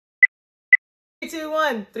2,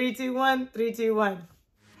 1. 3, 2, 1. 3, 2, 1.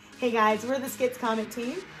 Hey guys, we're the Skits comic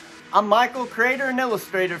team. I'm Michael, creator and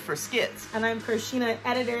illustrator for Skits. And I'm Carshénah,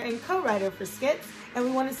 editor and co-writer for Skits. And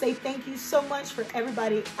we want to say thank you so much for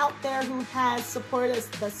everybody out there who has supported us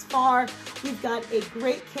thus far. We've got a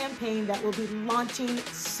great campaign that will be launching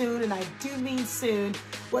soon, and I do mean soon.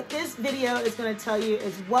 What this video is going to tell you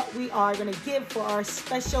is what we are going to give for our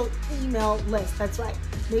special email list. That's right.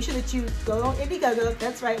 Make sure that you go on Indiegogo.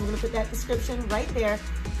 That's right. We're going to put that description right there.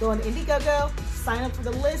 Go on Indiegogo, sign up for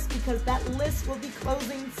the list, because that list will be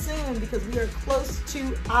closing soon because we are close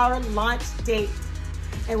to our launch date.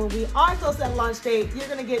 And when we are close to that launch date, you're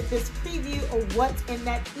going to get this preview of what's in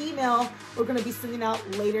that email we're going to be sending out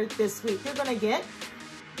later this week. You're going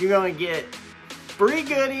to get free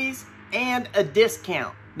goodies and a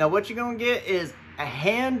discount. Now what you're going to get is a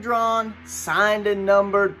hand-drawn, signed and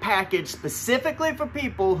numbered package specifically for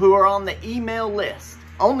people who are on the email list.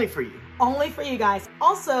 Only for you. Only for you guys.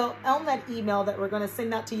 Also, on that email that we're going to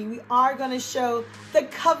send out to you, we are going to show the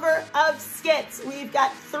cover of Skits. We've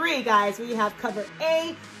got 3, guys. We have cover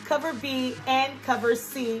A, cover B, and cover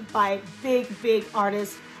C by big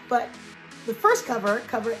artists. But the first cover,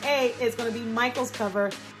 cover A, is going to be Michael's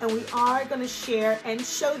cover, and we are going to share and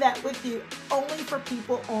show that with you only for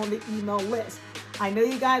people on the email list. I know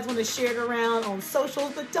you guys want to share it around on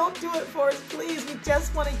socials, but don't do it for us, please. We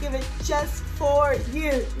just want to give it just for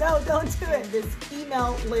you. No, don't do it. This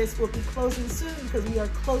email list will be closing soon because we are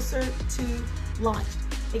closer to launch.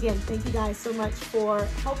 Again, thank you guys so much for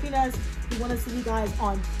helping us. We want to see you guys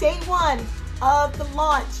on day 1 of the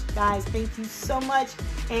launch. Guys, thank you so much,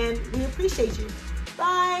 and we appreciate you.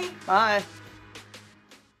 Bye. Bye.